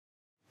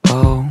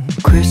Oh,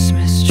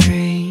 Christmas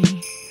tree,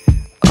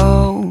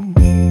 oh,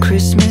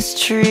 Christmas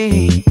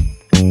tree.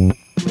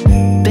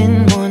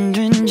 Been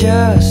wondering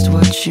just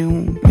what you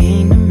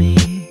mean to me.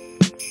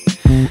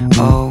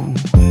 Oh,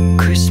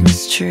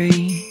 Christmas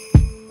tree.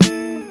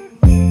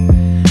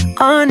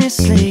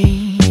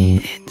 Honestly,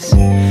 it's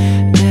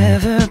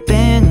never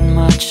been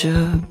much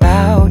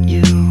about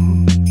you.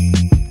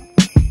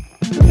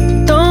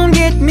 Don't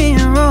get me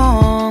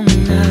wrong,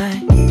 I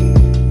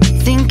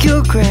think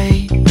you're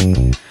great.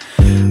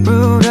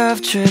 Root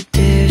of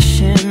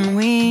tradition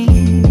we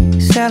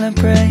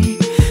celebrate.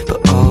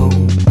 But oh,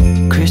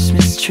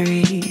 Christmas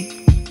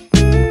tree,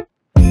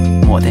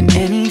 more than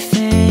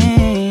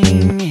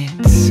anything,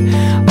 it's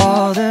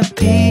all the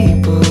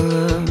people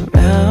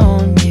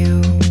around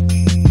you.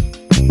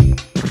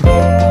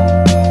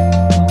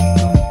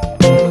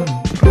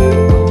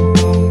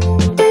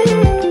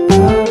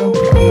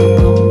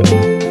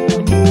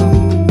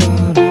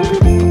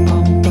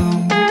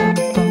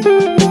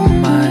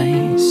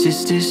 My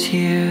sister's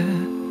here,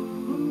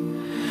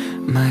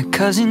 my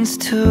cousins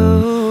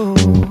too.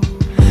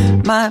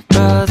 My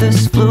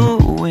brothers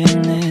flew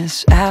in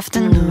this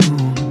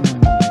afternoon.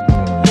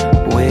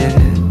 We're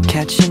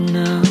catching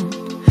up.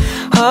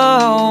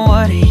 Oh,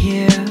 what a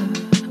year.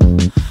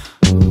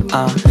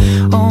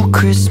 Oh,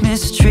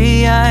 Christmas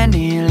tree, I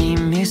nearly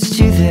missed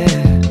you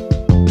there.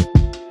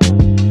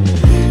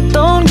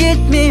 Don't get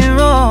me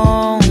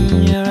wrong,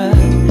 you're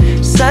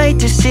a sight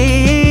to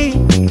see,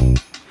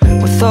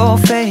 with all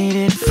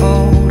faded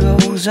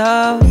photos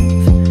of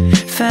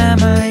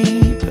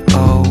family. But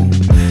oh,